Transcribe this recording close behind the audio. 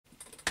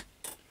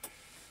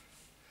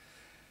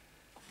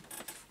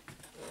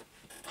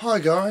Hi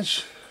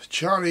guys,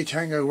 Charlie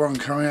Tango 1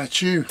 coming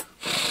at you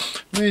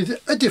with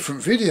a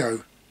different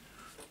video.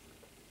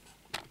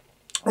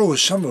 Or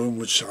as some of them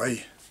would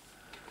say,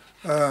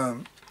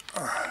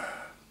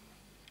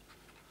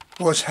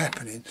 what's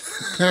happening?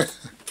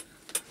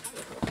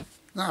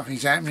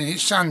 Nothing's happening,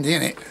 it's Sunday,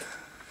 isn't it?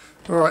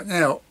 Right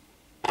now,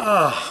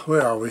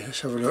 where are we?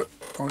 Let's have a look.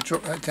 I'll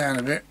drop that down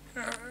a bit.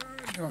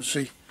 Can't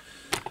see.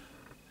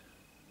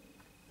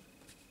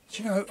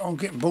 Do you know, I'm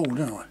getting bored,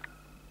 aren't I?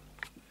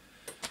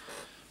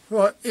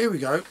 Right, here we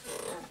go.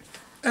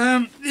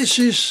 This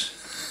is...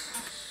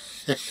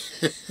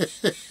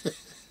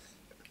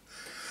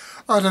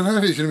 I don't know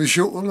if it's going to be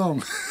short or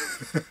long.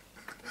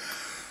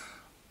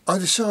 I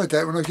decide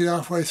that when I get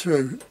halfway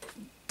through.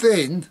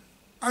 Then,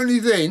 only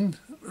then,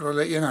 I'll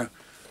let you know.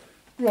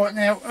 Right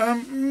now,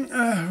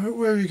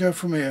 where do we go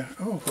from here?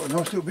 Oh, I've got a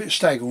nice little bit of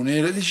stag on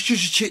here. This is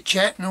just a chit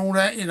chat and all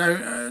that, you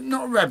know,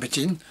 not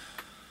rabbiting.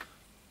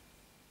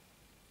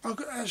 I've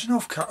got that's an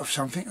offcut of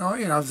something, like,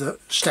 you know, the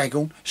stag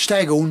on,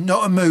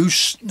 not a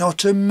moose,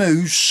 not a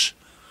moose.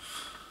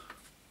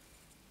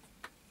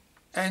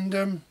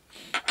 And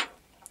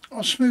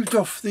I smoothed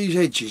off these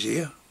edges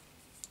here,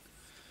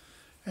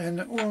 and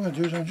all I'm going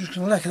to do is I'm just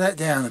going to lacquer that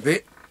down a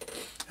bit.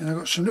 And I've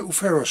got some little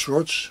ferrous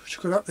rods which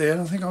I've got up there,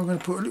 and I think I'm going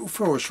to put a little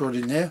ferrous rod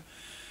in there.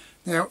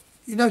 Now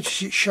you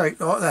notice it's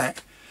shaped like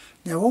that.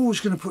 Now I'm always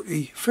going to put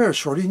the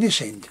ferrous rod in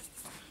this end,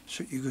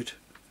 so you're good.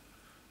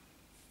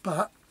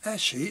 But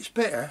actually it's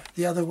better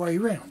the other way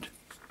round,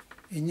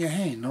 in your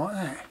hand like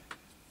that.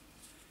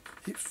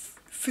 It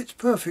fits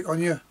perfect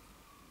on your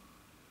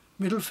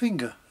middle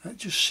finger. That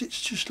just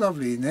sits just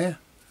lovely in there.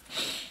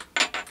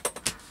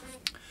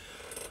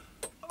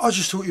 I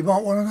just thought you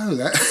might want to know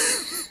that.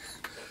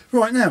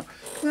 Right now,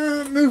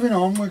 moving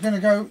on, we're going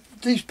to go,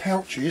 these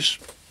pouches,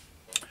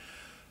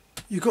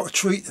 you've got to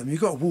treat them,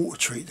 you've got to water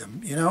treat them,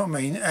 you know what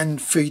I mean,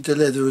 and feed the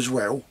leather as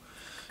well.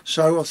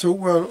 So I thought,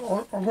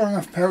 well, I've got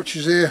enough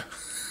pouches here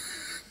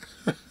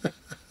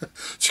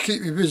to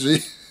keep me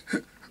busy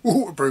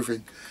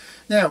waterproofing.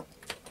 Now,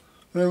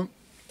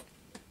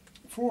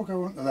 before I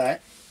go on to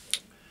that,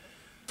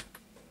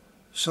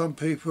 some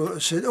people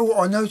have said, oh,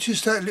 I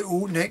noticed that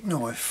little neck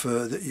knife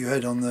that you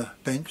had on the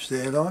bench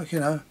there, like, you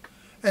know,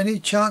 any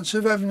chance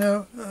of having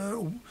a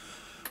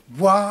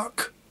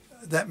work?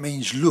 That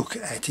means look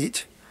at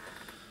it.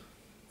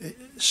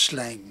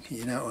 Slang,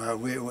 you know,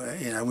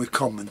 we're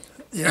common,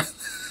 you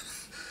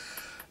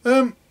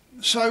know.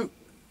 So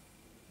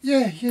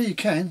yeah, you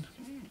can.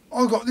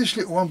 I got this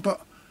little one,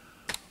 but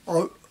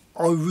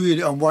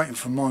I'm waiting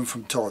for mine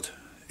from Todd.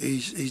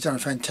 He's done a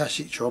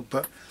fantastic job,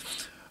 but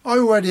I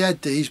already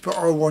had these, but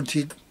I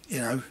wanted, you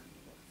know.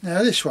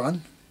 Now this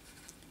one,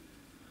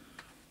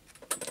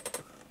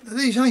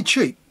 these ain't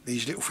cheap,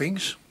 these little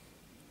things,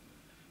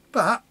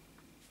 but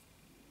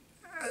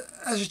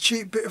as a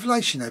cheap bit of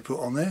lacing they put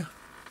on there.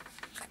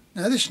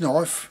 Now this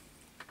knife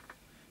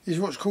is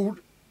what's called,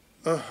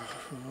 I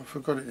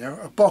forgot it now,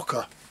 a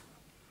bocker.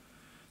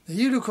 Now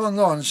you look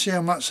online and see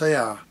how much they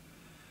are.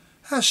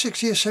 That's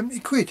 60 or 70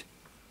 quid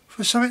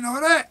for something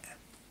like that.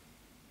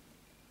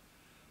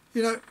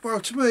 You know, well,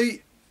 to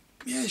me,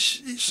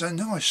 yes, it's a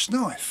nice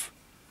knife.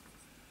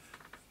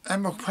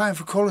 Am I paying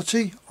for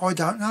quality? I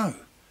don't know.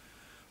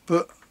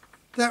 But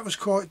that was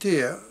quite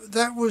dear.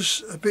 That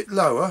was a bit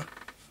lower.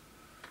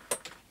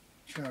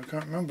 I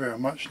can't remember how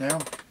much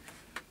now.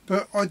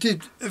 But I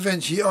did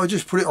eventually, I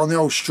just put it on the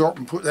old strop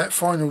and put that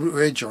final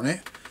little edge on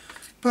it.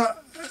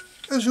 But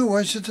as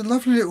always, it's a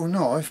lovely little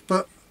knife,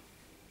 but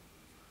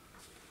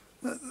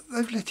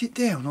they've let it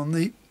down on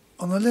the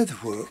leather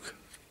work.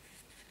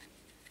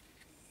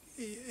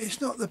 It's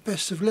not the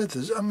best of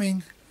leathers. I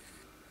mean,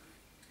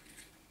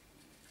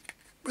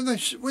 when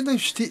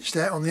they've stitched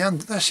that on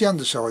the that's the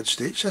underside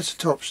stitch, that's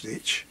the top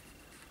stitch.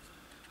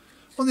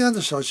 On the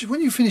underside, so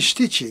when you finish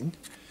stitching,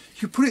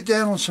 you put it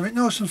down on something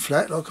nice and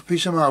flat, like a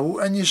piece of marble,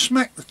 and you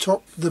smack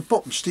the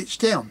bottom stitch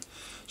down,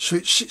 so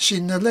it sits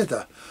in the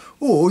leather.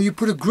 Or you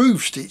put a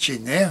groove stitch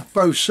in there,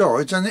 both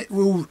sides, and it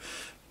will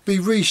be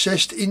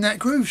recessed in that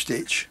groove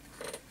stitch.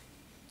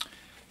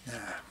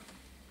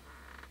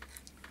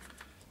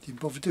 Didn't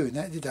bother doing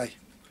that, did they?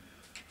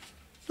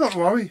 Not to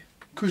worry,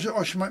 because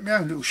I should make my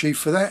own little sheath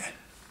for that,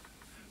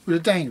 with a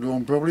dangler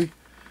on probably.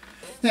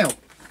 Now,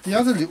 the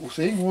other little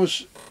thing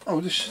was,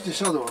 oh,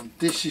 this other one.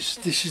 This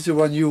is the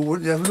one you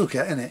want to have a look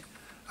at, isn't it?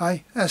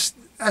 Hey, that's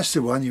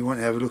the one you want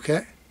to have a look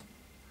at.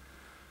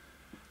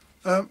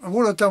 And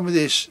what I've done with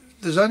this,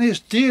 there's only a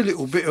dear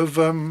little bit of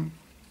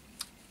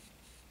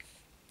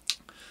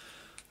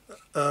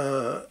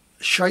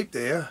shape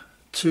there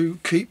to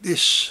keep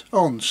this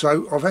on,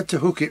 so I've had to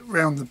hook it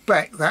round the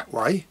back that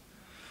way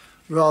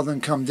rather than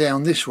come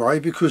down this way,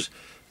 because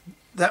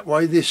that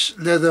way this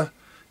leather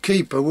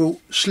keeper will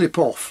slip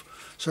off.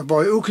 So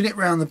by hooking it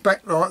round the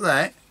back like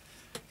that,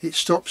 it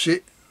stops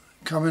it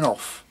coming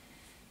off.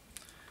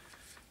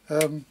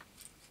 I've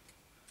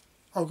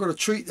got to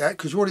treat that,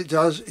 because what it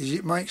does is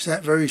it makes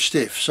that very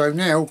stiff. So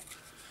now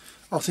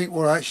I think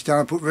what I actually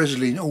done, I put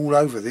Resolene all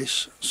over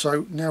this.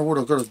 So now what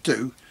I've got to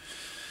do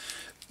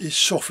is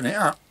soften it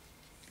up.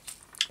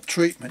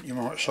 treatment, you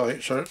might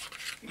say. So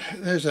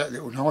there's that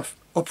little knife.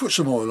 I'll put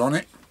some oil on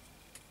it.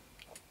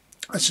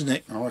 That's a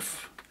neck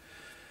knife.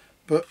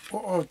 But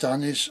what I've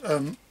done is,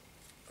 and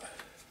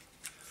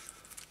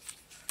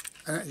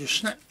it just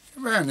snap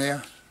around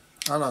there,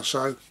 like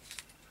so,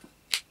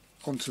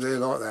 onto there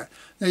like that.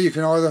 Now you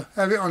can either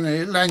have it on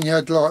the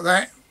lanyard like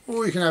that,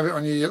 or you can have it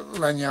on your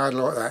lanyard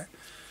like that.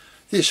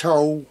 This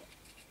hole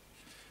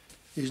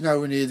is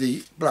nowhere near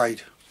the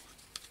blade.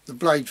 The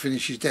blade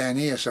finishes down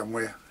here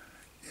somewhere,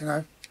 you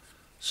know.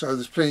 So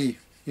there's plenty,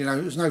 you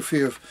know, there's no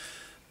fear of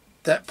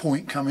that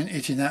point coming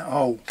hitting that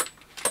hole.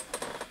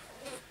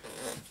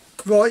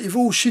 Right, you've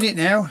all seen it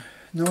now.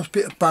 Nice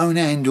bit of bone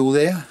handle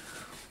there.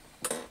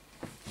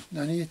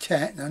 None of your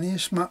tat, none of your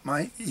smut,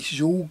 mate. This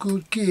is all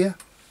good gear.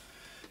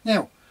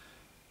 Now,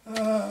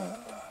 I've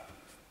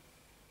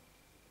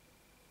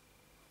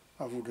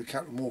ordered a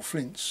couple more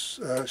flints,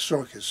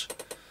 strikers,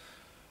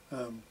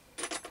 as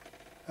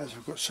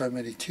I've got so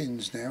many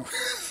tins now.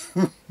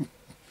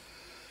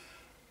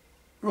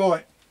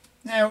 Right,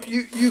 now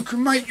you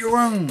can make your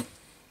own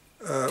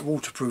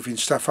waterproofing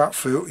stuff up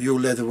for your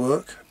leather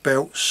work,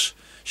 belts,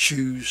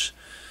 shoes,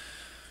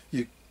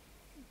 your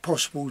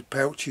possible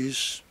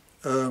pouches,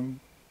 it'll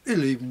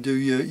even do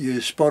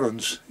your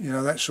spot-ons, you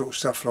know, that sort of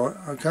stuff, like,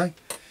 okay.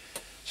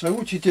 So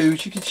what you do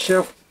is you get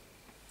yourself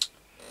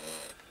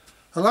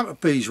a lump of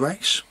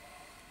beeswax.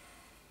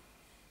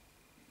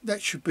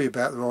 That should be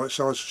about the right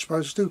size, I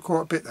suppose. Do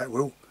quite a bit, that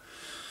will.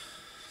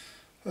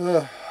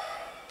 Hang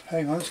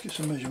on, let's get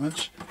some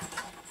measurements.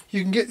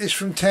 You can get this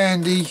from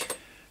Tandy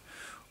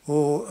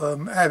or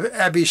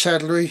Abbey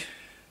Saddlery.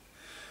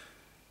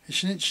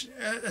 It's an inch,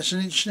 that's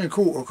 1.25 inches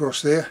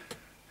across there.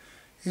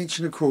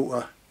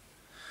 1.25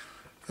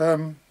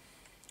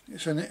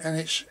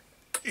 inches.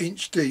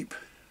 It's 1 deep.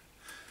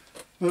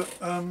 But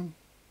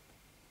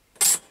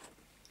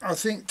I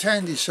think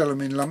Tandy sell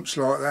them in lumps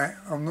like that.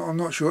 I'm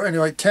not sure.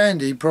 Anyway,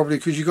 Tandy probably,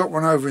 because you got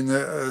one over in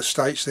the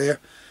States there.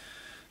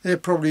 They're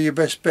probably your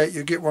best bet.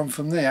 You get one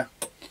from there.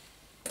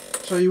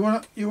 So you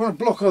want a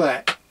block of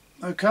that,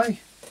 okay?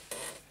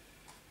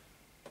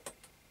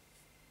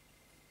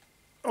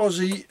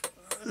 Aussie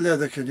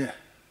leather, can you?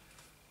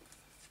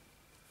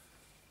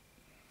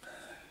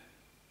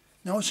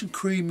 Nice and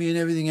creamy and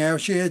everything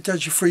else. Yeah, it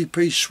does your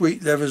 3-piece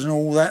sweet leathers and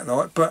all that,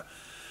 like. But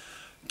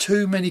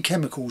too many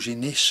chemicals in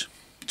this.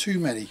 Too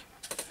many.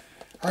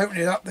 Open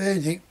it up there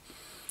and think,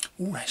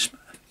 oh, that's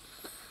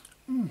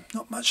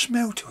not much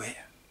smell to it.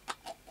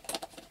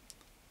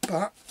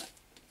 But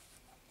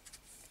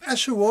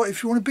that's alright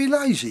if you want to be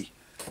lazy.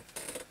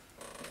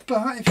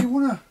 But if you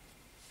want to,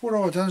 what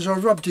I've done is I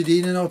rubbed it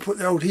in and I put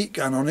the old heat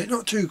gun on it,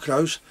 not too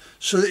close,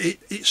 so that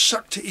it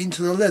sucked it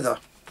into the leather.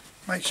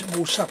 Makes it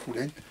more supple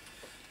then.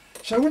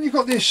 So when you've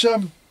got this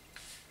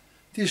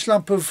this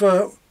lump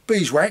of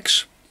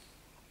beeswax,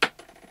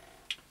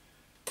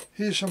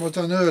 here's some I've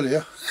done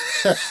earlier.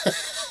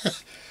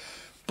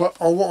 But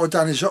what I've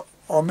done is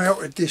I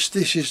melted this.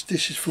 This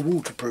is for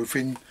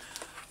waterproofing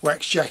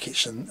wax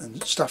jackets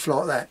and stuff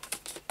like that.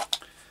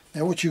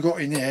 Now what you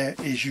got in there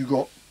is you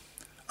got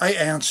 8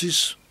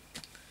 ounces.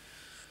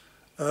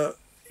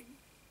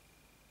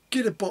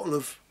 Get a bottle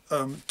of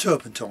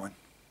turpentine,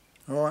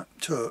 alright,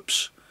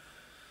 terps.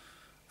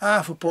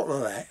 Half a bottle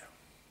of that.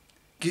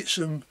 Get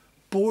some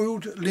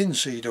boiled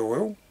linseed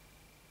oil.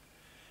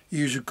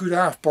 Use a good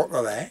half bottle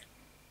of that.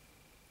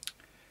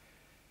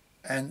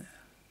 And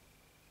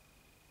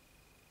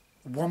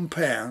 1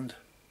 pound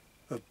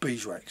of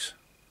beeswax.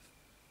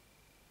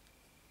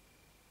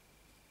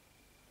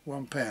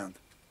 1 pound.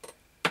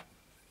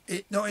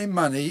 It not in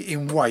money,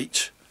 in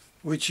weight,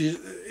 which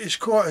is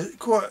quite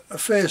a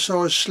fair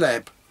sized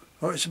slab.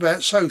 Right, it's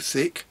about so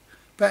thick,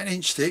 about 1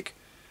 inch thick,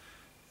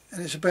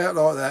 and it's about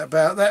like that,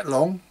 about that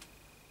long,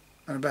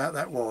 and about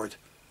that wide.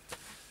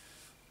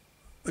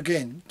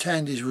 Again,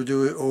 Tandy's will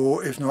do it,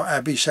 or if not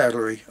Abbey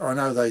Saddlery, I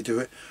know they do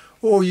it.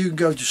 Or you can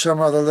go to some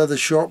other leather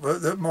shop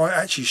that might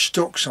actually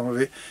stock some of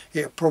it.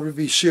 It'll probably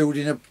be sealed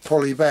in a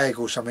poly bag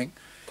or something.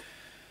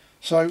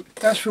 So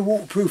that's for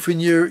waterproofing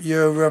your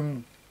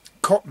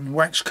cotton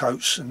wax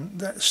coats and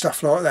that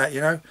stuff like that,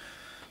 you know.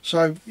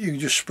 So you can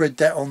just spread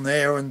that on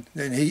there and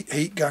then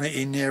heat gun it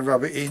in there,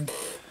 rub it in.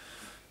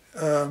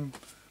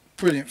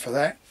 Brilliant for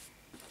that.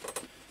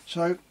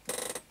 So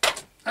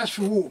that's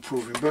for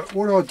waterproofing. But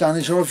what I've done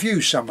is I've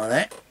used some of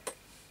that.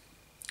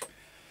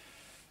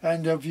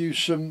 And I've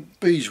used some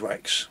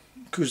beeswax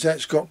because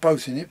that's got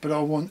both in it, but I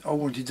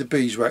wanted the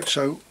beeswax,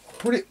 so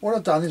what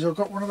I've done is I've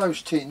got one of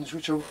those tins,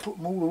 which I've put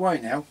them all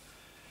away now,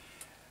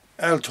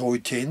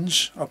 Altoid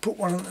tins. I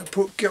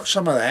get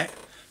some of that,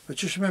 but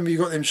just remember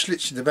you've got them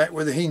slits in the back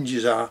where the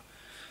hinges are.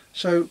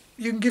 So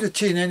you can get a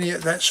tin any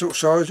of that sort of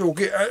size, or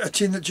get a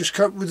tin that just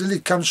with the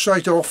lid comes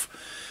straight off,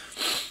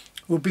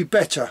 will be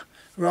better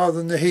rather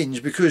than the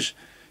hinge, because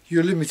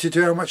you're limited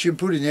to how much you can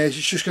put in there. It's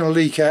just going to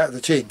leak out of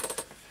the tin.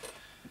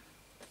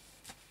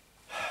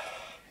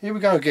 Here we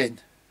go again.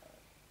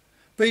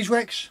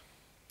 Beeswax.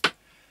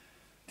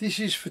 This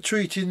is for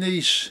treating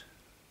these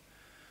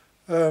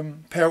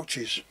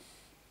pouches.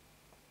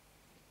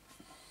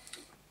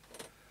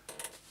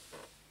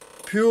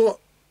 pure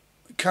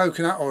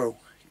coconut oil.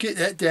 Get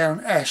that down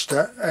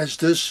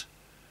Asda's,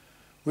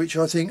 which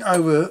I think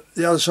over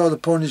the other side of the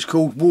pond is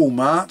called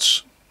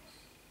Walmart's.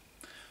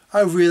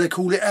 Over here they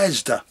call it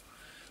Asda,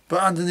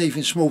 but underneath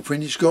in small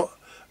print it's got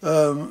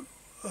a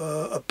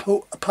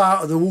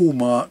part of the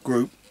Walmart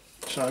group.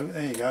 So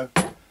there you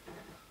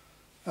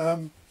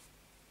go.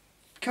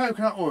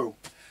 Coconut oil.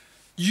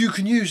 You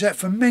can use that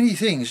for many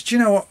things. Do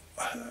you know what?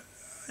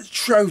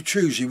 Shrove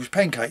Tuesday was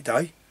pancake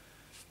day.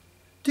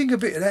 Dink a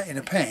bit of that in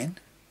a pan.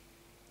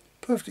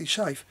 Perfectly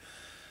safe.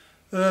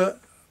 Do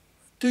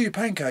your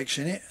pancakes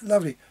in it.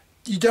 Lovely.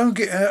 You don't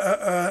get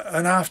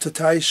an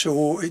aftertaste,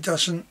 or it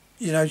doesn't,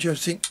 you know,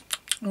 just think,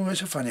 oh,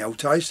 it's a funny old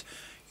taste.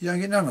 You don't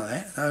get none of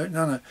that. No,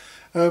 none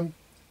of.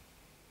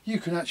 You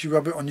can actually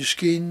rub it on your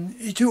skin.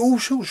 You do all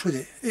sorts with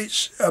it.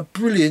 It's a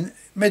brilliant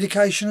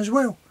medication as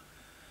well.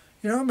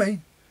 You know what I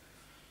mean?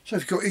 So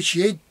if you've got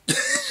itchy head,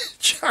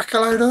 chuck a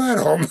load of that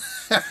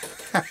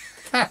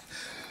on.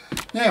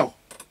 Now,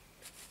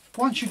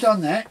 once you've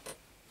done that,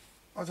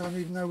 I don't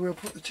even know where I'll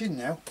put the tin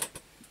now.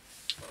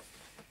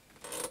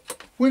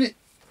 When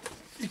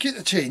you get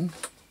the tin,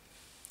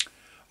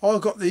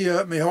 I've got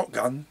the my hot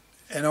gun,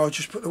 and I'll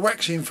just put the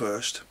wax in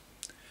first.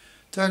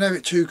 Don't have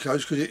it too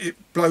close because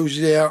it blows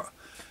it out,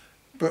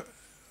 but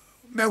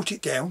melt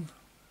it down,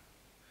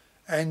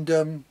 and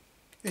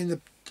in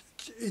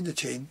the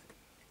tin.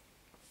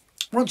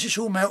 Once it's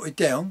all melted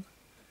down,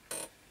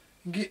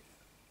 you get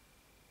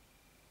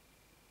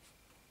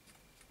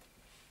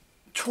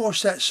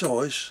twice that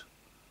size,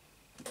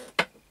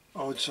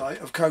 I would say,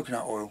 of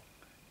coconut oil.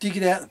 Dig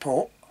it out the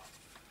pot,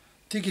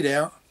 dig it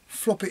out,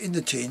 flop it in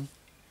the tin,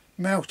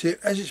 melt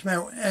it as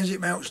it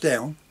melts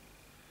down,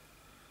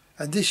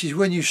 and this is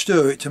when you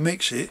stir it to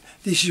mix it.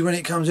 This is when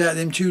it comes out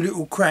them two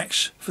little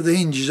cracks for the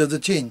hinges of the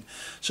tin.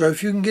 So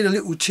if you can get a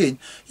little tin,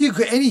 you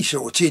can get any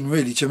sort of tin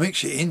really to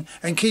mix it in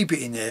and keep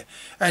it in there,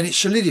 and it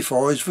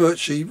solidifies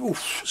virtually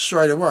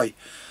straight away.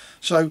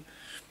 So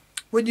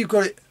when you've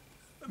got it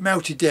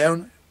melted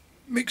down,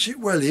 mix it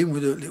well in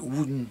with a little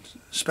wooden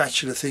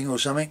spatula thing or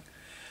something.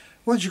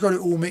 Once you've got it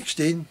all mixed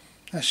in,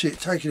 that's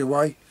it, take it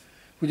away.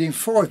 Within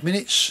 5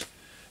 minutes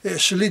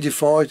it's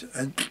solidified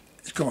and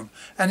it's gone,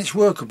 and it's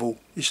workable.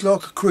 It's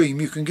like a cream.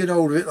 You can get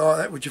hold of it like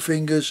that with your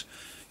fingers,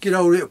 get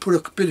hold of it, put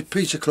a bit of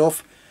piece of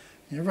cloth,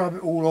 and you rub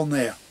it all on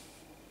there,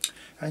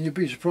 and you'll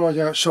be surprised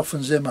how it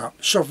softens them up,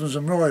 softens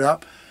them right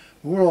up.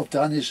 What I've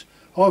done is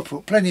I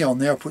put plenty on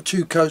there. I put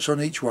 2 coats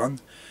on each one,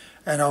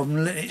 and I've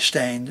let it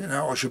stand, and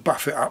I should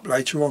buff it up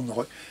later on.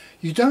 Like,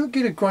 you don't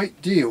get a great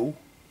deal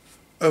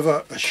of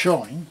a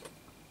shine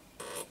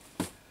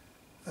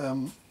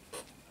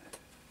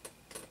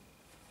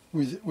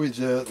with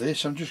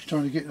this. I'm just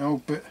trying to get an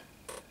old bit.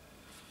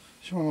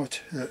 It's one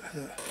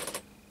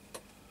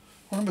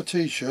of my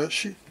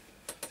t-shirts.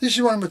 This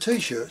is one of my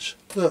t-shirts.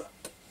 Look,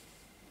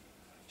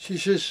 she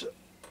says,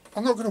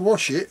 I'm not going to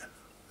wash it.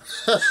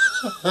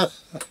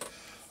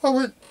 I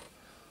went,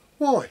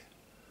 why?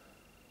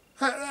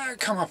 That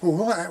come up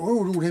all right, with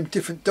all them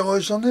different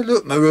dyes on there.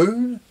 Look,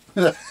 maroon,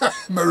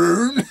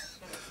 maroon,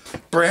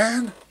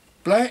 brown,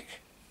 black.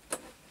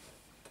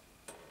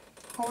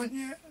 I went,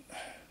 yeah,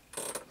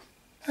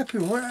 happy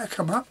with that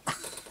come up.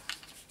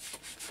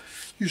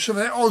 Use some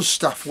of that Oz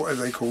stuff,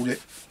 whatever they called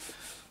it.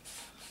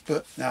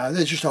 But no,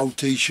 they're just old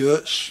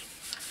t-shirts,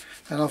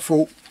 and I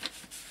thought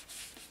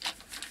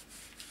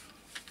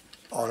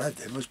I'll add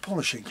them as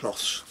polishing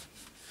cloths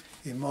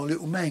in my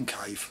little man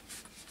cave.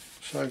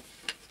 So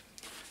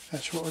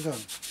that's what I've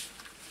done.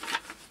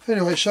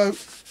 Anyway, so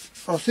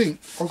I think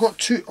I've got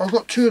two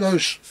of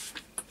those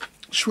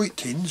sweet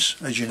tins,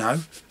 as you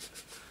know.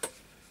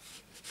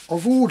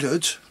 I've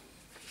ordered,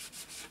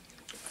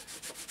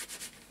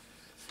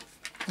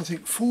 I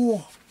think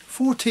four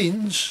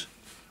tins,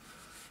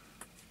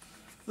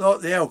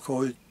 like the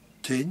alcohol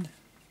tin.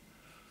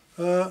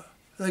 They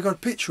got a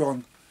picture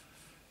on.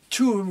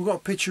 2 of them got a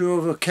picture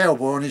of a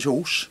cowboy on his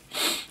horse.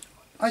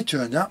 They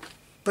turned up,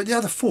 but the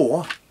other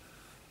 4,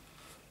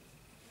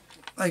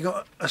 they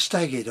got a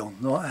stag head on,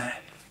 like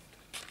that.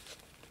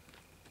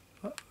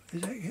 What,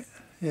 is that it?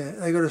 Yeah,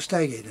 they got a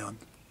stag head on.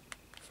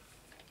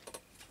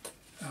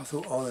 I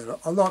thought, oh,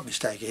 I like my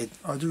stag head,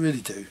 I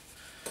really do.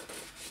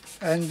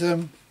 And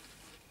there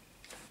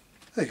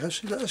you go,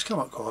 see, that's come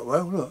up quite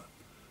well, look.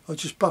 I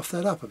just buffed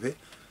that up a bit.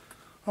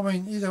 I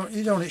mean, you don't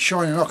want it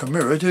shining like a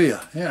mirror, do you?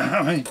 Yeah,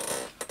 I mean,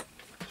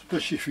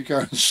 especially if you're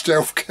going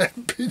stealth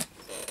camping.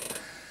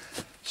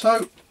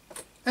 So,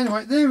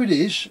 anyway, there it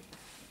is.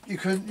 You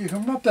can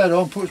rub that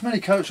on, put as many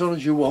coats on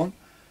as you want.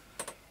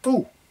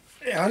 Oh,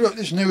 yeah, look,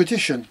 this new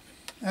edition.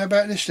 How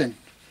about this then?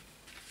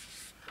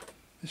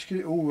 Let's get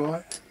it all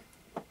right.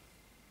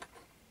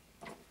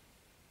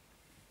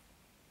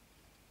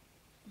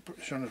 Put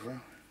this on as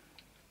well.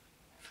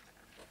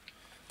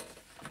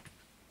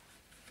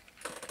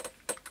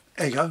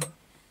 There you go.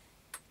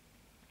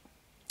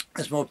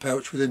 That's my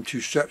pouch with them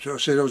 2 straps that I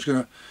said I was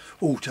going to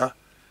alter,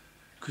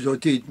 because I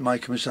did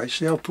make a mistake.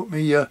 See, I'll put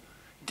my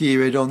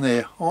deer head on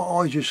there.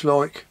 I just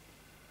like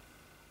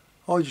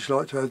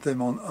to have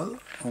them on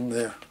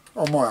there.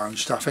 on my own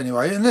stuff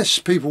anyway. Unless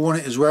people want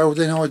it as well,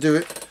 then I'll do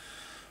it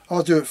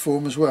for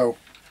them as well.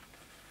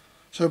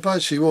 So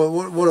basically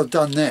what I've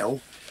done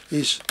now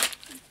is,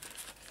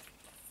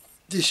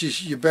 this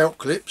is your belt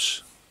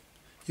clips.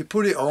 You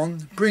put it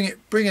on, bring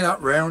it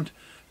up round,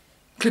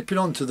 clip it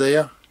onto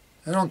there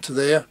and onto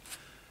there,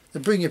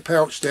 then bring your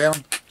pouch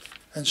down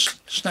and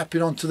snap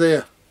it onto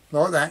there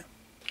like that.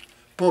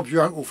 Bob's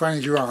your uncle,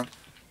 Fanny's your aunt.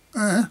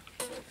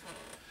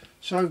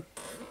 So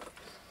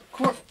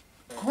quite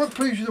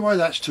pleased with the way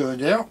that's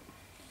turned out.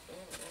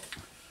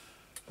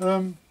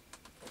 So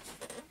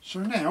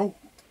now,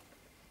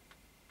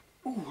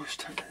 let's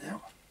take that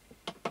out.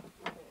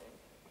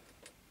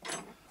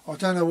 I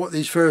don't know what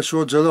these ferrous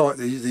rods are like,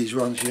 these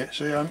ones yet.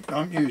 See, I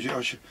haven't used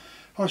it.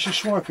 I should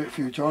swipe it a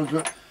few times,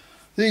 but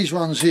these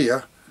ones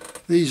here,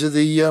 these are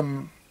the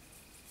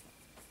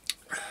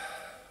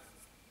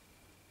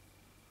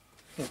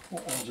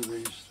what ones are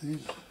these?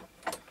 These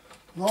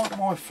Light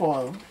My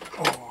Fire.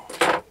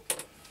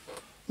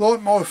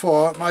 Light My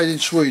Fire, made in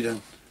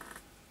Sweden.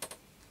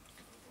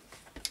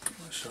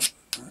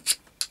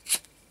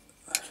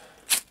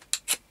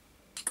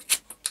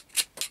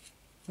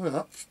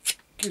 Well,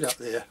 get up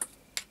there.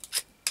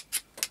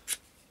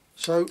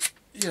 So,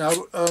 you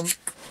know,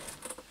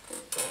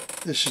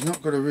 this has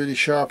not got a really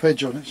sharp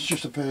edge on it. It's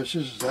just a pair of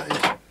scissors, that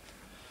is.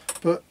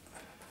 But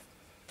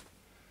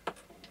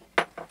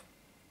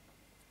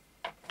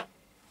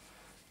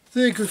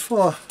they're good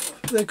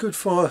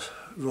fire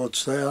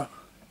rods, they are.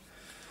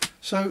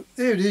 So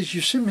there it is.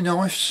 You've seen my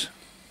knives.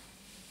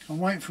 I'm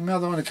waiting for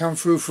another one to come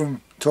through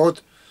from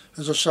Todd.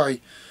 As I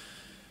say,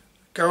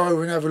 go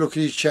over and have a look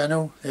at his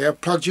channel. Yeah,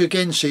 plug you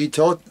again, see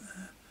Todd.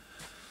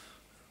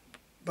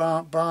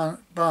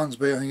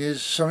 Barnsby, I think it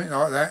is, something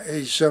like that.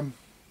 He's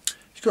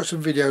got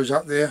some videos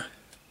up there.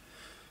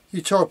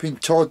 You type in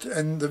Todd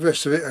and the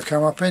rest of it will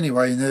come up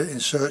anyway in the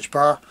search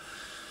bar.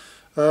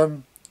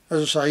 As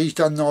I say, he's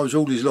done knives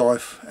all his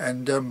life,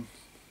 and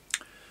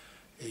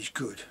he's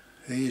good.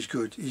 He is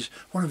good. He's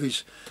one of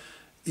his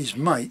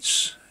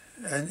mates,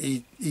 and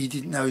he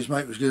didn't know his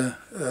mate was going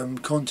to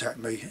contact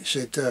me. He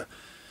said,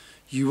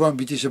 you won't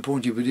be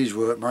disappointed with his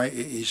work, mate.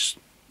 It is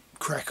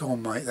crack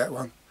on, mate, that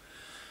one.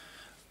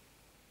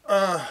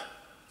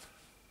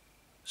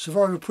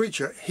 Survivor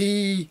Preacher,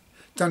 he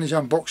done his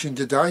unboxing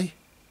today.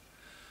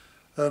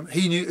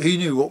 He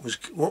knew what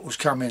was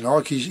coming,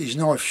 like his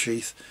knife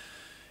sheath.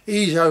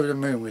 He's over the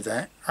moon with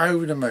that,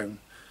 over the moon.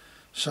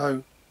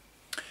 So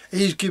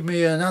he's given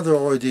me another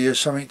idea,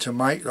 something to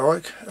make,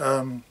 like,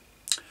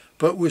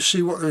 but we'll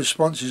see what the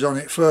response is on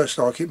it first.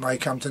 Like, it may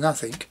come to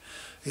nothing.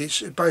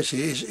 It's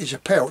basically it's a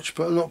pouch,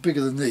 but a lot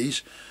bigger than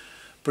these.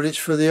 But it's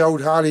for the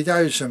old Harley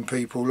Davidson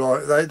people.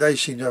 Like, they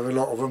seem to have a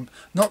lot of them.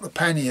 Not the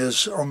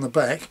panniers on the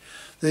back.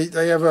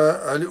 They have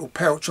a little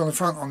pouch on the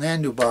front on the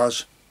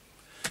handlebars.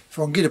 If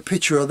I can get a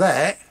picture of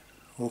that,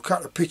 or a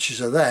couple of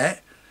pictures of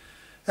that,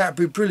 that'd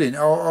be brilliant.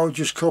 I'll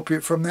just copy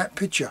it from that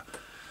picture,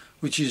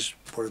 which is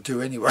what I do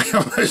anyway.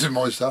 Most of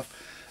my stuff.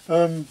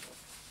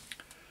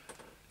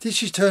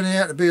 This is turning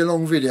out to be a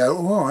long video.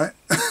 All right,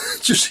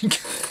 just in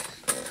case.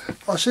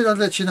 I said I'd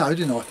let you know,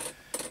 didn't I?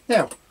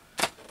 Now,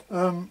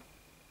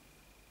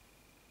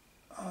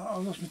 I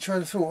lost my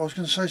train of thought. I was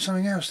going to say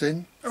something else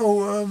then.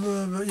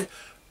 Yeah.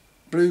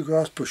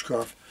 Bluegrass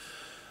Bushcraft.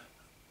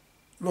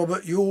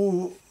 Robert,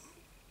 your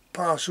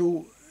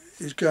parcel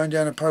is going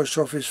down the post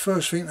office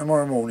first thing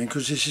tomorrow morning,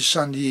 because this is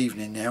Sunday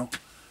evening now.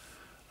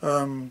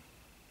 And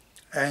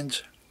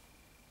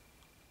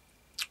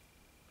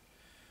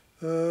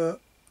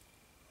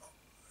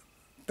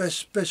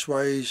best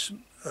way is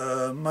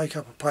make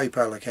up a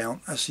PayPal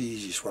account. That's the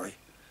easiest way.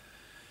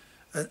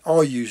 And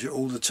I use it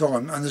all the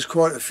time, and there's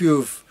quite a few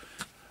of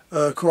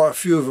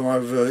them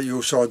over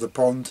your side of the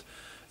pond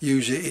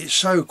use it. It's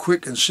so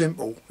quick and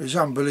simple. It's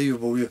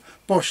unbelievable. You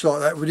bosh like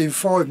that, within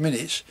 5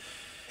 minutes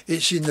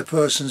it's in the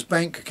person's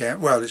bank account.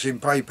 Well, it's in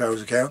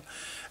PayPal's account,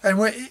 and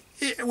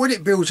when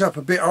it builds up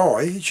a bit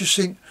high, you just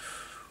think,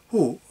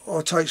 oh,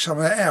 I'll take some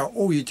of that out.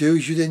 All you do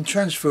is you then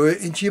transfer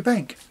it into your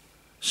bank.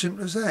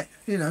 Simple as that,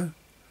 you know.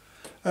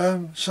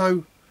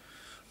 So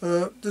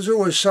there's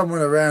always someone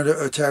around at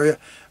Otaria.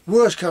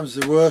 Worst comes to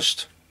the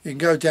worst, you can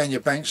go down your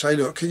bank, say,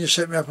 look, can you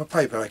set me up a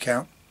PayPal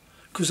account?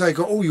 Because they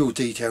got all your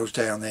details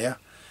down there.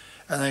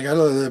 And they go,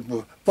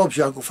 look, Bob's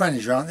your uncle,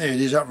 Fanny's your aunt, there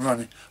it is, up and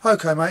running.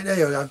 Okay, mate, there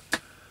you go.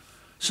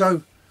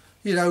 So,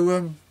 you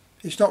know,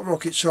 it's not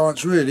rocket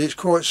science really, it's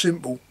quite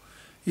simple,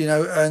 you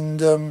know.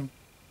 And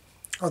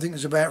I think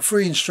there's about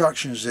 3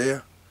 instructions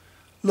there.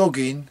 Log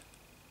in,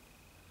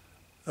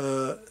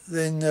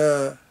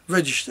 then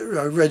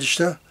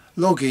register,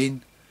 log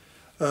in,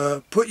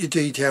 put your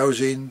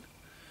details in,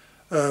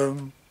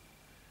 and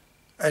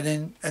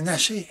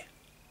that's it.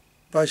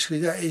 Basically,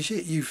 that is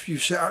it.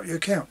 You've set up your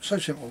account. So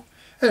simple.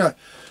 Anyway,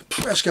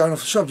 that's going off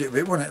the subject a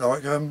bit, wasn't it?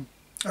 Like,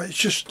 it's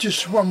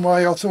just one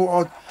way. I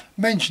thought I'd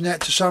mention that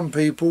to some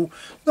people,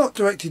 not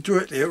directed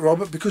directly at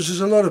Robert, because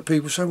there's a lot of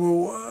people saying,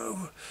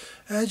 well,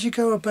 how do you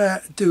go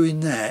about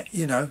doing that,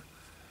 you know?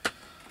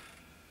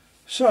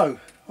 So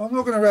I'm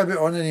not going to rabbit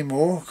on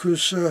anymore,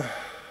 because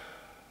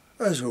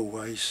as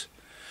always,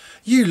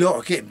 You lot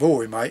are getting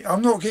boring, mate.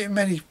 I'm not getting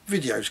many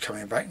videos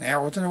coming back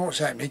now. I don't know what's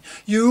happening.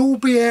 You'll all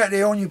be out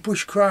there on your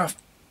bushcraft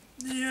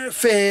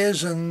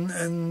fairs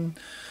and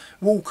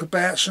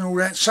walkabouts and all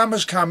that.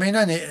 Summer's coming,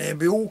 ain't it? It'll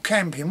be all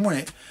camping, won't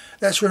it?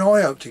 That's when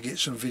I hope to get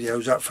some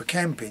videos up for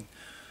camping.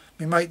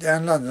 My mate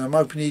down London, I'm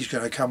hoping he's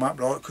going to come up,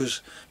 like,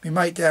 because my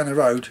mate down the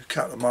road, a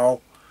couple of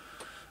mile,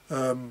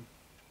 I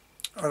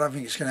don't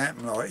think it's going to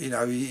happen. Like, you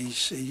know, he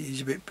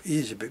is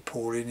a bit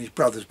poorly, and his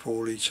brother's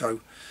poorly, so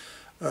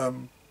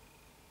I'm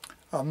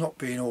not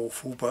being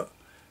awful, but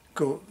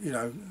God, you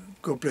know,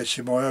 God bless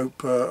him. I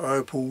hope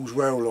all's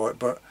well, like,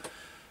 but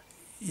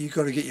you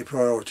got to get your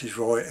priorities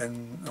right,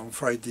 and I'm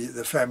afraid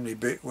the family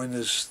bit, when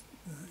there's,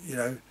 you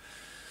know,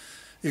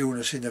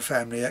 illness in the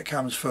family, that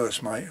comes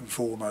first, mate, and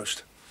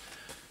foremost.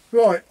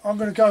 Right, I'm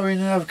going to go in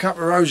and have a cup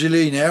of Rosie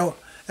Lee now.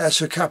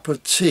 That's a cup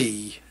of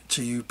tea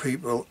to you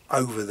people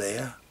over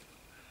there.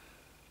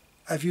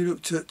 Have you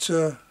looked at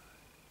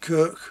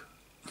Kirk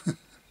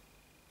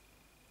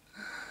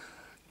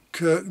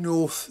of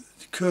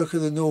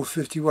the North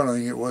 51, I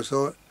think it was,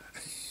 like.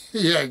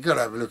 Yeah, got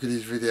to have a look at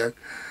his video.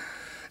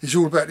 It's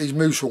all about these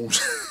moose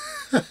horns.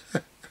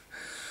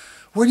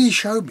 When he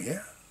showed me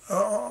it,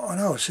 I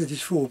know I said this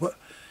before, but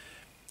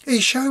he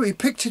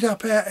picked it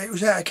up out, it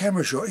was out of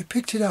camera shot, he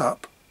picked it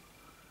up,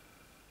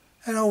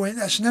 and I went,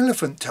 that's an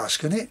elephant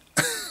tusk, isn't it?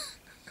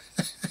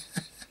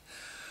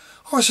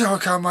 I said, I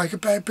can't make a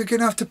bag big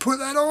enough to put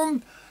that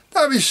on.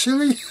 That'd be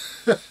silly.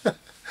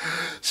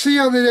 See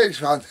you on the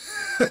next one.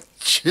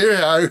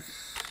 Cheerio.